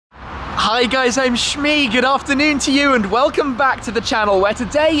Hi guys, I'm Shmee. Good afternoon to you and welcome back to the channel where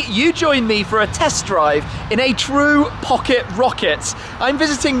today you join me for a test drive in a true pocket rocket. I'm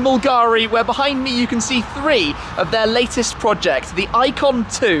visiting Mulgari where behind me you can see three of their latest projects, the Icon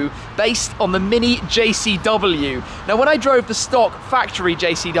 2 based on the MINI JCW. Now when I drove the stock factory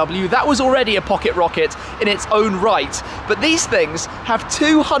JCW, that was already a pocket rocket in its own right, but these things have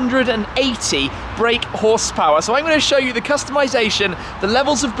 280 brake horsepower. So I'm going to show you the customization, the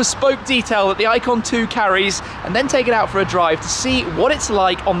levels of bespoke detail that the Icon 2 carries, and then take it out for a drive to see what it's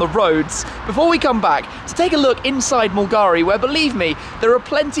like on the roads before we come back to take a look inside Mulgari, where, believe me, there are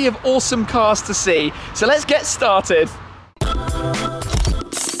plenty of awesome cars to see. So let's get started.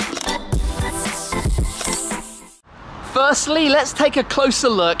 Firstly, let's take a closer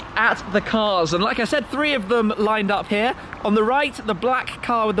look at the cars, and like I said, three of them lined up here. On the right, the black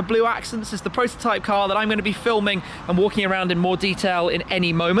car with the blue accents is the prototype car that I'm going to be filming and walking around in more detail in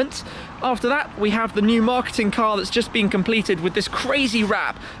any moment. After that, we have the new marketing car that's just been completed with this crazy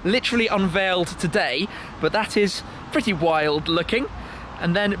wrap, literally unveiled today, but that is pretty wild looking.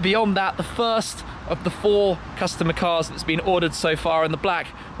 And then beyond that, the first of the 4 customer cars that's been ordered so far in the black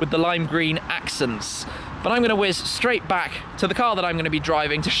with the lime green accents. But I'm going to whiz straight back to the car that I'm going to be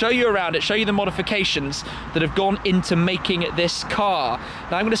driving to show you around it, show you the modifications that have gone into making this car.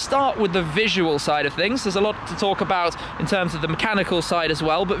 Now I'm going to start with the visual side of things. There's a lot to talk about in terms of the mechanical side as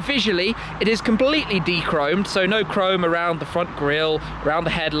well, but visually it is completely de-chromed, so no chrome around the front grille, around the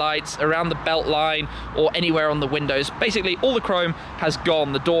headlights, around the belt line, or anywhere on the windows. Basically all the chrome has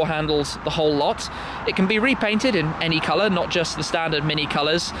gone, the door handles, the whole lot. It can be repainted in any colour, not just the standard MINI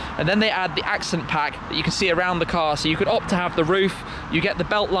colours, and then they add the accent pack that you can see around the car, so you could opt to have the roof, you get the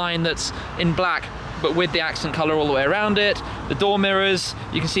belt line that's in black but with the accent colour all the way around it, the door mirrors,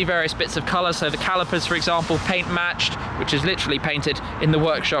 you can see various bits of colour, so the calipers for example paint matched, which is literally painted in the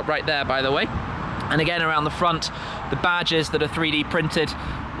workshop right there by the way, and again around the front the badges that are 3D printed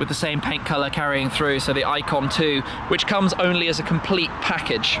with the same paint colour carrying through, so the Icon 2, which comes only as a complete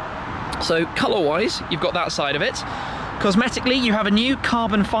package. So colour wise you've got that side of it. Cosmetically, you have a new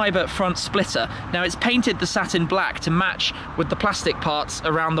carbon fibre front splitter. Now it's painted the satin black to match with the plastic parts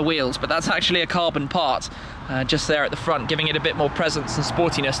around the wheels, but that's actually a carbon part just there at the front, giving it a bit more presence and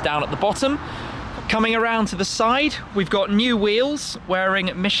sportiness down at the bottom. Coming around to the side, we've got new wheels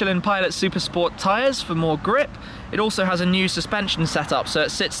wearing Michelin Pilot Super Sport tyres for more grip. It also has a new suspension setup, so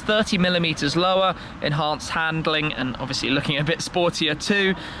it sits 30mm lower, enhanced handling, and obviously looking a bit sportier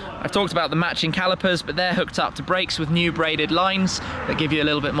too. I've talked about the matching calipers, but they're hooked up to brakes with new braided lines that give you a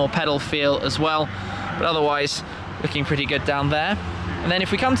little bit more pedal feel as well. But otherwise, looking pretty good down there. And then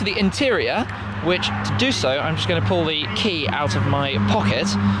if we come to the interior, which to do so, I'm just going to pull the key out of my pocket,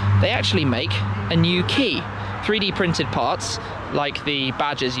 they actually make a new key. 3D printed parts, like the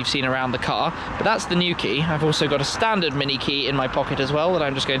badges you've seen around the car, but that's the new key. I've also got a standard MINI key in my pocket as well that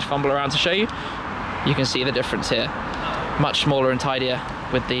I'm just going to fumble around to show you. You can see the difference here. Much smaller and tidier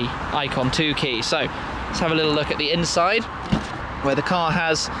with the Icon 2 key. So let's have a little look at the inside, where the car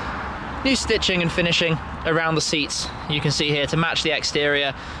has new stitching and finishing around the seats. You can see here to match the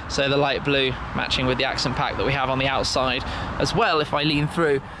exterior, so the light blue matching with the accent pack that we have on the outside as well. If I lean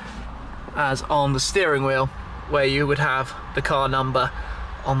through, as on the steering wheel, where you would have the car number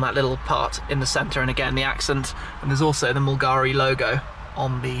on that little part in the center, and again the accent, and there's also the Mulgari logo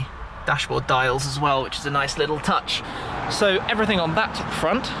on the dashboard dials as well, which is a nice little touch. So everything on that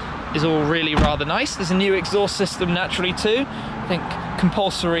front is all really rather nice. There's a new exhaust system naturally too, I think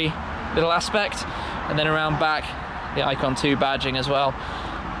compulsory little aspect, and then around back the Icon 2 badging as well.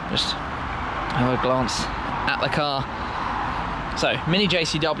 Just have a glance at the car. So MINI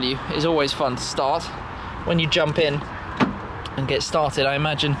JCW is always fun to start. When you jump in and get started, I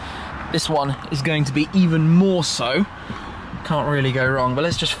imagine this one is going to be even more so. Can't really go wrong, but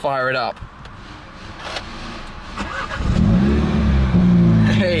let's just fire it up.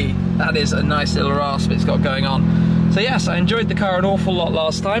 Hey, that is a nice little rasp it's got going on. So yes, I enjoyed the car an awful lot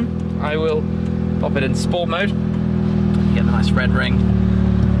last time. I will pop it in sport mode. Get the nice red ring.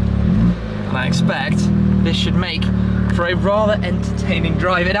 And I expect this should make for a rather entertaining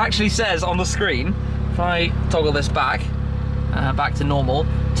drive. It actually says on the screen, if I toggle this back to normal,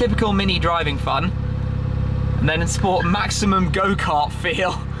 typical MINI driving fun, and then in sport, maximum go-kart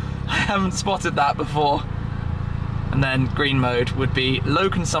feel. I haven't spotted that before. And then green mode would be low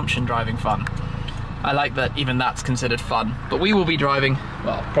consumption driving fun. I like that even that's considered fun, but we will be driving,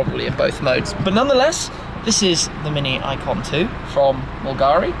 well, probably in both modes. But nonetheless, this is the MINI Icon 2 from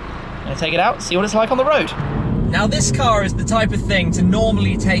Mulgari. I'm gonna take it out, see what it's like on the road. Now this car is the type of thing to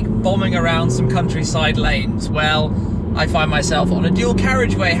normally take bombing around some countryside lanes. Well, I find myself on a dual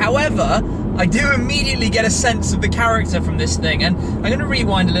carriageway. However, I do immediately get a sense of the character from this thing, and I'm going to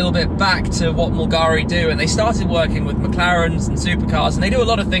rewind a little bit back to what Mulgari do, and they started working with McLarens and supercars, and they do a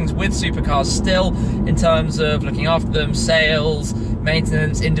lot of things with supercars still in terms of looking after them, sales,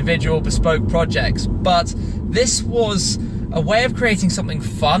 maintenance, individual bespoke projects. But this was a way of creating something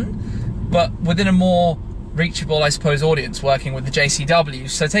fun, but within a more reachable, I suppose, audience, working with the JCW.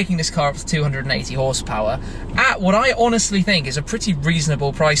 So taking this car up to 280 horsepower at what I honestly think is a pretty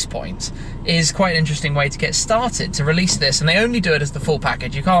reasonable price point is quite an interesting way to get started, to release this. And they only do it as the full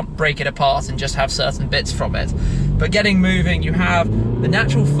package. You can't break it apart and just have certain bits from it. But getting moving, you have the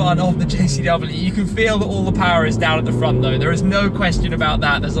natural fun of the JCW. You can feel that all the power is down at the front though. There is no question about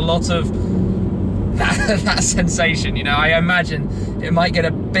that. There's a lot of that sensation, you know. I imagine it might get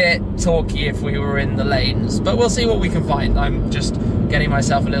a bit talky if we were in the lanes, but we'll see what we can find. I'm just getting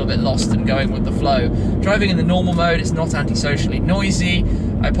myself a little bit lost and going with the flow. Driving in the normal mode, it's not antisocially noisy.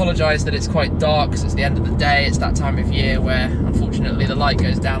 I apologise that it's quite dark because it's the end of the day. It's that time of year where unfortunately the light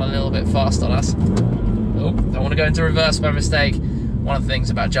goes down a little bit fast on us. Oh, don't want to go into reverse by mistake. One of the things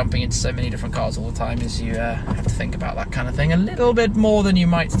about jumping into so many different cars all the time is you have to think about that kind of thing a little bit more than you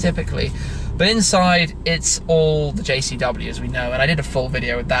might typically. But inside, it's all the JCW as we know, and I did a full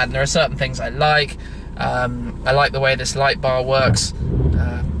video with that, and there are certain things I like. I like the way this light bar works.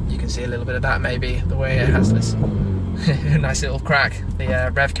 You can see a little bit of that maybe, the way it has this nice little crack, the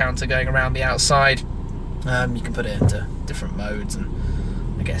rev counter going around the outside. You can put it into different modes and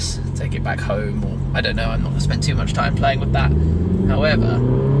I guess take it back home, or I don't know, I'm not going to spend too much time playing with that. However,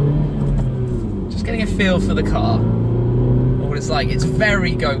 just getting a feel for the car, or what it's like. It's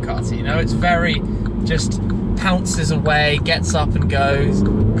very go-karty, you know, it's very just pounces away, gets up and goes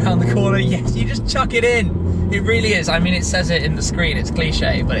around the corner. Yes, you just chuck it in. It really is. I mean, it says it in the screen, it's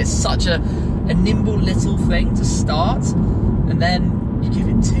cliche, but it's such a nimble little thing to start, and then you give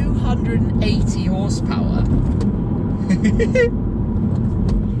it 280 horsepower.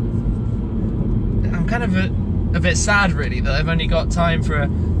 I'm kind of a bit sad really that I've only got time for a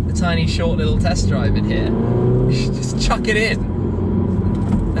tiny short little test drive in here. You should just chuck it in.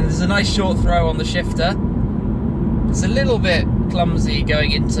 And there's a nice short throw on the shifter. It's a little bit clumsy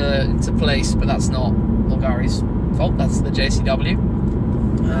going into place, but that's not Mulgari's fault, that's the JCW.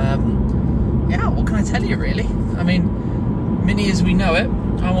 Yeah, what can I tell you really? I mean, Mini as we know it,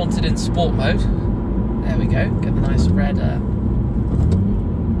 I want it in sport mode. There we go, get the nice red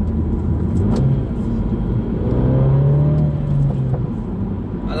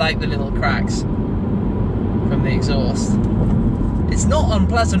I like the little cracks from the exhaust. It's not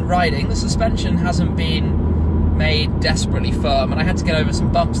unpleasant riding. The suspension hasn't been made desperately firm, and I had to get over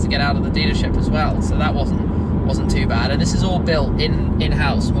some bumps to get out of the dealership as well, so that wasn't too bad. And this is all built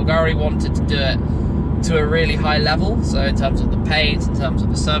in-house. Mulgari wanted to do it to a really high level, so in terms of the paint, in terms of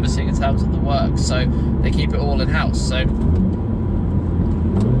the servicing, in terms of the work, so they keep it all in-house. So I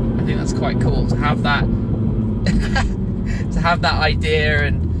think that's quite cool to have that to have that idea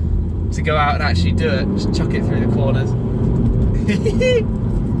and to go out and actually do it. Just chuck it through the corners.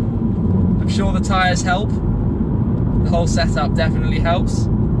 I'm sure the tyres help. The whole setup definitely helps.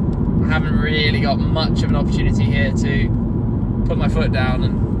 I haven't really got much of an opportunity here to put my foot down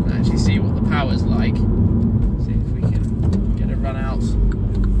and actually see what the power's like. See if we can get a run out,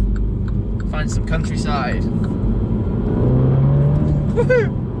 find some countryside.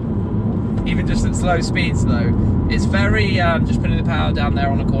 Woohoo! Even just at slow speeds though, it's very, just putting the power down there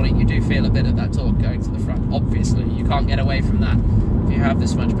on a corner, you do feel a bit of that torque going to the front. Obviously, you can't get away from that if you have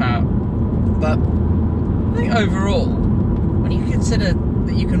this much power. But I think overall, when you consider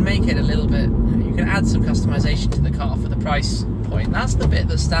that you can make it a little bit, you can add some customization to the car for the price point, that's the bit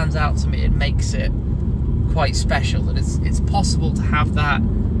that stands out to me. It makes it quite special, that it's possible to have that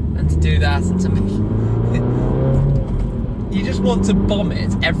and to do that and to make you just want to bomb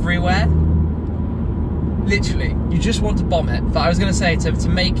it everywhere. Literally, you just want to bomb it. But I was going to say, to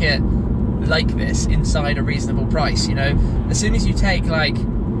make it like this inside a reasonable price, you know, as soon as you take like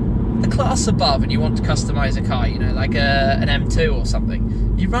the class above and you want to customize a car, you know, like an M2 or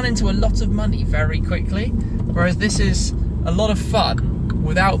something, you run into a lot of money very quickly, whereas this is a lot of fun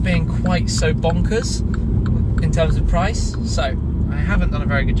without being quite so bonkers in terms of price. So I haven't done a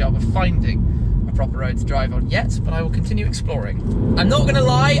very good job of finding a proper road to drive on yet, but I will continue exploring. I'm not gonna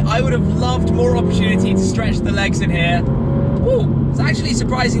lie, I would have loved more opportunity to stretch the legs in here. Ooh, it's actually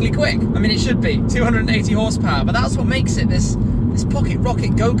surprisingly quick. I mean, it should be 280 horsepower, but that's what makes it this pocket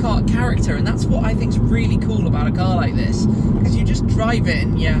rocket go-kart character, and that's what I think is really cool about a car like this, because you just drive it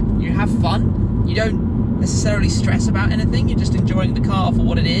and you have fun. You don't necessarily stress about anything, you're just enjoying the car for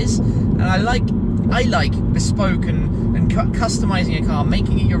what it is. And I like I like bespoke and customizing a car,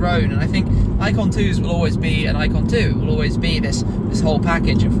 making it your own, and I think Icon 2s will always be an Icon 2. It will always be this whole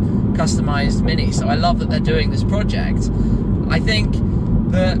package of customized Mini. So I love that they're doing this project. I think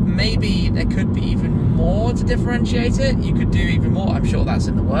that maybe there could be even more to differentiate it. You could do even more. I'm sure that's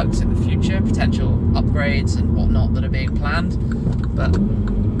in the works in the future, potential upgrades and whatnot that are being planned. But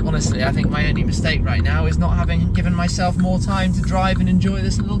honestly, I think my only mistake right now is not having given myself more time to drive and enjoy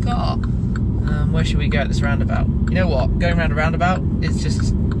this little car. Where should we go at this roundabout? You know what? Going around a roundabout, it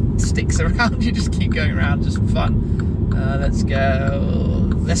just sticks around. You just keep going around just for fun. Let's go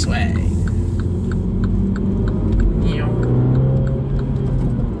this way.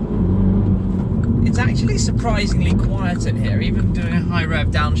 It's actually surprisingly quiet in here, even doing a high rev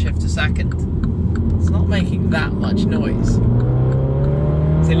downshift to second. It's not making that much noise.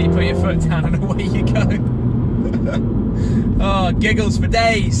 Until you put your foot down and away you go. Oh, giggles for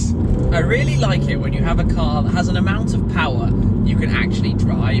days. I really like it when you have a car that has an amount of power you can actually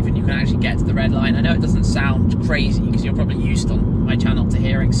drive and you can actually get to the red line. I know it doesn't sound crazy because you're probably used on my channel to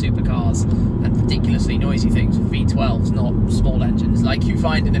hearing supercars and ridiculously noisy things with V12s, not small engines like you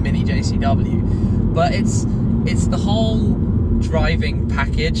find in a Mini JCW. But it's the whole driving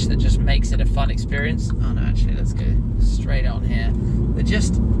package that just makes it a fun experience. Oh no, actually, let's go straight on here. They're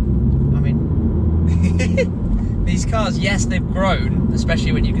just, I mean, these cars, yes, they've grown,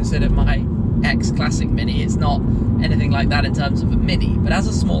 especially when you consider my X-Classic Mini. It's not anything like that in terms of a Mini, but as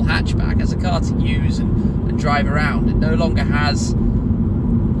a small hatchback, as a car to use and drive around, it no longer has,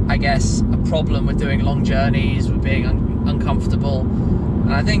 I guess, a problem with doing long journeys, with being uncomfortable.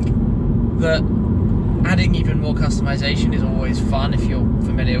 And I think that adding even more customization is always fun. If you're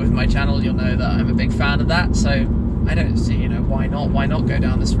familiar with my channel, you'll know that I'm a big fan of that. So I don't see, you know, why not go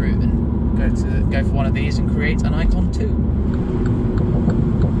down this route and go for one of these and create an Icon 2.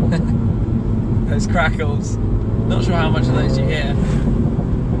 Those crackles. Not sure how much of those you hear.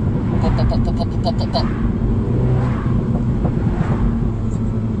 Pop, pop, pop, pop, pop, pop, pop, pop.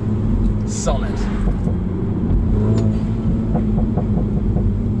 Solid.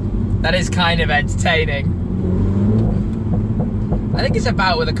 That is kind of entertaining. I think it's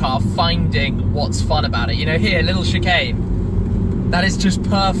about with a car finding what's fun about it. You know, here, little chicane. That is just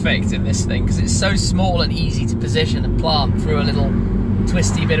perfect in this thing because it's so small and easy to position and plant through a little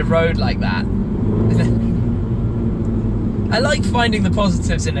twisty bit of road like that. I like finding the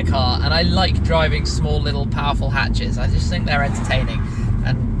positives in a car, and I like driving small little powerful hatches. I just think they're entertaining,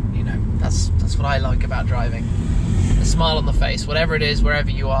 and you know, that's what I like about driving. A smile on the face, whatever it is, wherever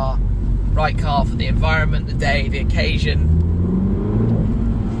you are. Right car for the environment, the day, the occasion.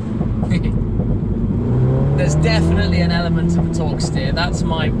 There's definitely an element of a torque steer. That's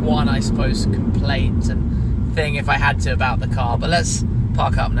my one, I suppose, complaint and thing if I had to about the car. But let's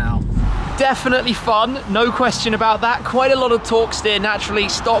park up now. Definitely fun, no question about that. Quite a lot of torque steer, naturally,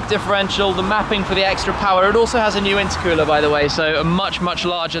 stock differential, the mapping for the extra power. It also has a new intercooler, by the way, so a much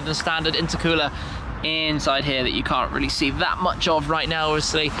larger than standard intercooler inside here that you can't really see that much of right now,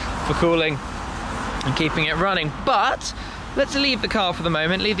 obviously, for cooling and keeping it running. But let's leave the car for the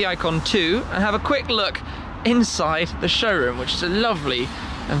moment, leave the Icon 2, and have a quick look inside the showroom, which is a lovely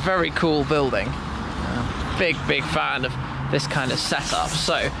and very cool building. Big fan of this kind of setup.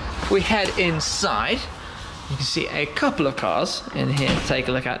 So if we head inside, you can see a couple of cars in here to take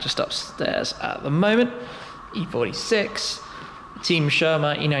a look at just upstairs at the moment. E46, Team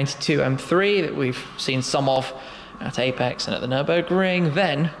Sherma E92 M3 that we've seen some of at Apex and at the Nürburgring.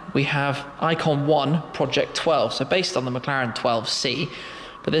 Then we have Icon 1 Project 12, so based on the McLaren 12C,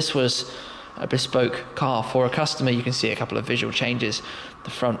 but this was a bespoke car for a customer. You can see a couple of visual changes,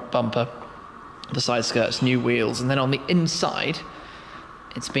 the front bumper, the side skirts, new wheels, and then on the inside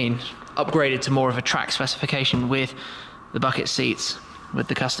it's been upgraded to more of a track specification with the bucket seats, with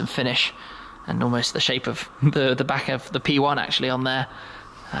the custom finish, and almost the shape of the back of the P1 actually on there.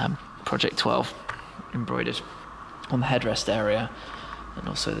 Project 12 embroidered on the headrest area, and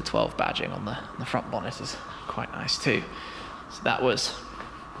also the 12 badging on the front bonnet is quite nice too. So that was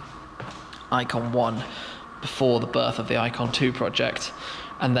Icon 1 before the birth of the Icon 2 project,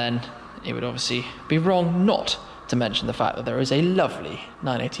 and then it would obviously be wrong not to mention the fact that there is a lovely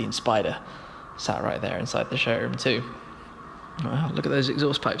 918 Spider sat right there inside the showroom too. Wow, look at those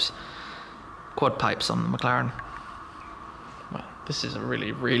exhaust pipes. Quad pipes on the McLaren. Well, this is a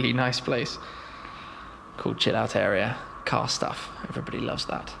really nice place. Cool chill out area, car stuff. Everybody loves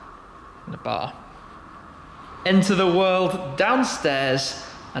that. And a bar. Enter the world downstairs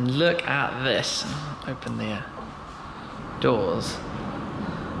and look at this. Open the doors.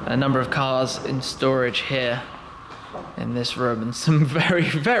 A number of cars in storage here. in this room, and some very,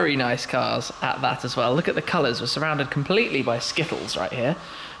 very nice cars at that as well. Look at the colours. We're surrounded completely by Skittles right here.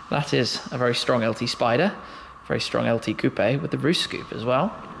 That is a very strong LT Spider, very strong LT Coupe with the roost scoop as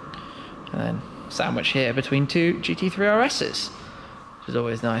well. And then sandwich here between two GT3 RSs, which is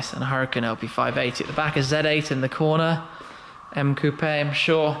always nice. And a Hurricane LP580 at the back, a Z8 in the corner. M Coupe, I'm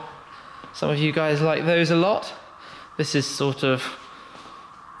sure some of you guys like those a lot. This is sort of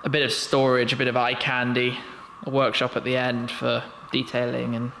a bit of storage, a bit of eye candy, a workshop at the end for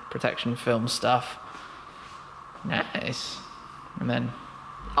detailing and protection film stuff. Nice. And then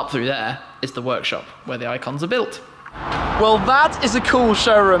up through there is the workshop where the icons are built. Well, that is a cool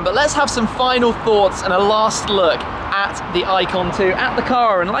showroom, but let's have some final thoughts and a last look at the Icon 2, at the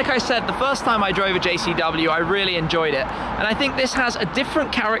car. And like I said, the first time I drove a JCW, I really enjoyed it. And I think this has a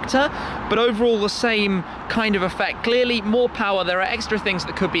different character, but overall the same kind of effect. Clearly more power, there are extra things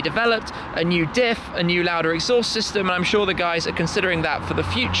that could be developed, a new diff, a new louder exhaust system, and I'm sure the guys are considering that for the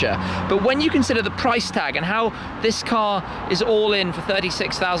future. But when you consider the price tag and how this car is all in for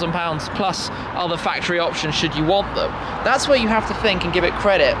 £36,000 plus other factory options should you want them, that's where you have to think and give it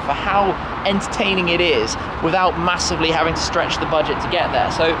credit for how entertaining it is without massively having to stretch the budget to get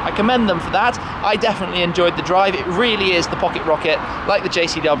there. So I commend them for that. I definitely enjoyed the drive. It really is the pocket rocket, like the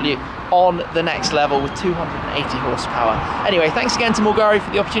JCW, on the next level with 280 horsepower. Anyway, thanks again to Mulgari for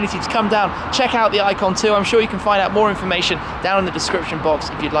the opportunity to come down, check out the Icon 2. I'm sure you can find out more information down in the description box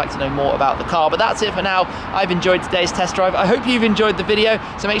if you'd like to know more about the car. But that's it for now. I've enjoyed today's test drive. I hope you've enjoyed the video,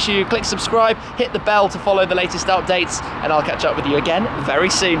 so make sure you click subscribe, hit the bell to follow the latest updates, and I'll catch up with you again very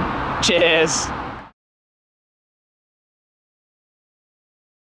soon. Cheers.